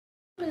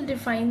Will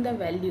define the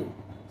value.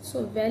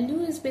 So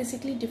value is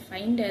basically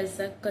defined as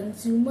the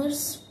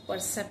consumer's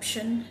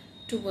perception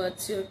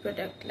towards your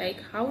product,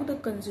 like how the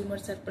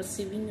consumers are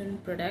perceiving your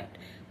product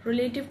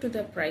relative to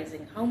the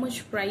pricing, how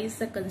much price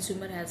the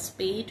consumer has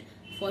paid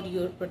for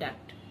your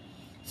product.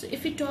 So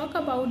if we talk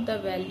about the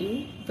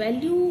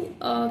value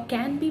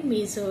can be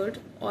measured,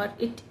 or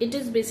it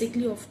is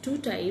basically of two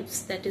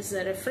types, that is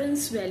the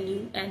reference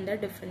value and the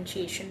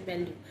differentiation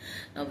value.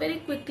 Now very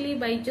quickly,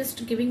 by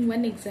just giving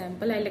one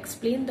example, I'll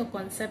explain the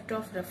concept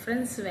of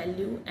reference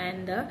value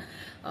and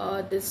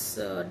this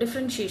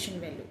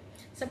differentiation value.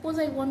 Suppose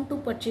I want to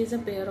purchase a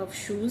pair of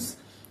shoes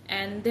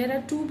and there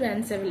are two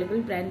brands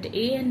available, brand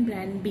A and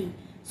brand B.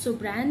 So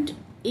brand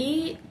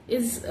A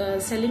is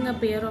selling a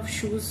pair of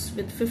shoes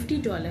with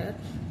 $50.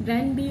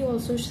 Brand B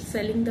also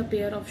selling the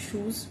pair of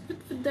shoes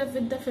with the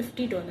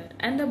 $50,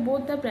 and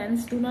both the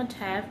brands do not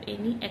have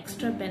any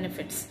extra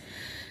benefits.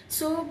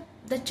 So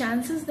the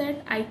chances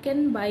that I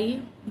can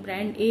buy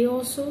brand A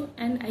also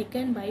and I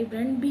can buy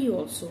brand B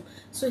also.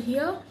 So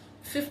here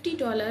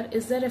 $50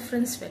 is the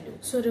reference value.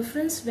 So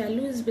reference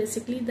value is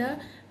basically the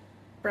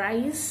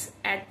price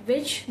at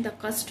which the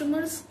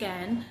customers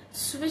can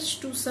switch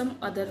to some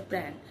other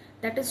brand.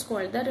 That is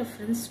called the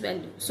reference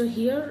value. So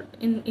here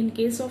in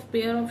case of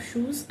pair of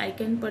shoes, I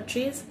can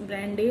purchase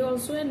brand A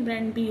also and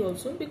brand B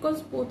also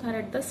because both are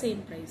at the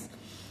same price.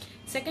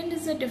 Second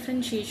is the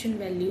differentiation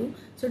value.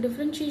 So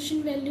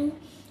differentiation value,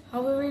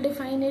 how we will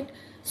define it?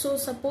 So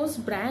suppose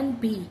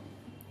brand B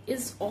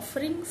is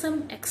offering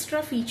some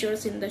extra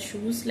features in the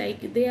shoes,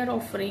 like they are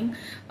offering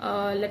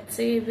let's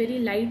say very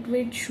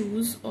lightweight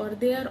shoes, or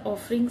they are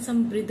offering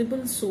some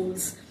breathable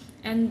soles,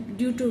 and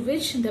due to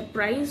which the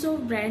price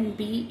of brand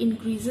B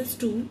increases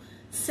to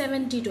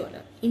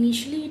 $70.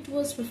 Initially it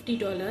was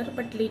 $50,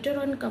 but later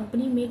on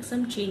company makes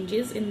some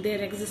changes in their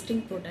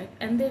existing product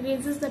and they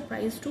raises the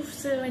price to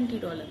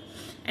 $70.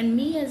 And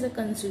me as a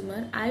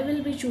consumer, I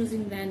will be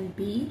choosing brand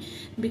B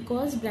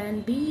because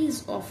brand B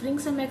is offering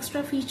some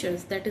extra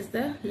features, that is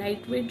the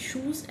lightweight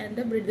shoes and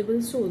the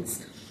breathable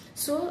soles.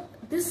 So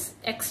this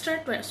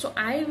extra, so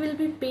I will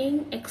be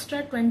paying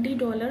extra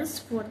 $20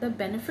 for the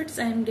benefits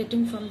I am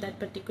getting from that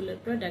particular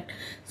product.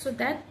 So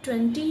that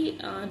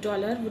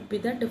 $20 would be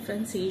the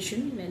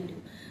differentiation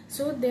value.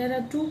 So there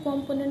are two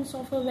components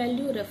of a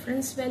value: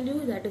 reference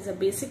value, that is a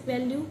basic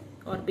value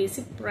or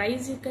basic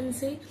price you can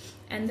say,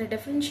 and the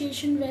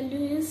differentiation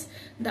value is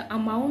the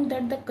amount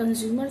that the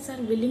consumers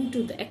are willing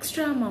to, the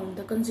extra amount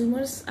the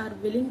consumers are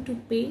willing to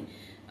pay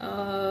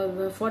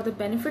for the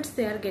benefits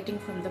they are getting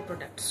from the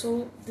product.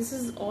 So this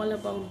is all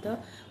about the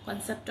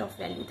concept of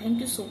value.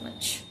 Thank you so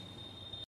much.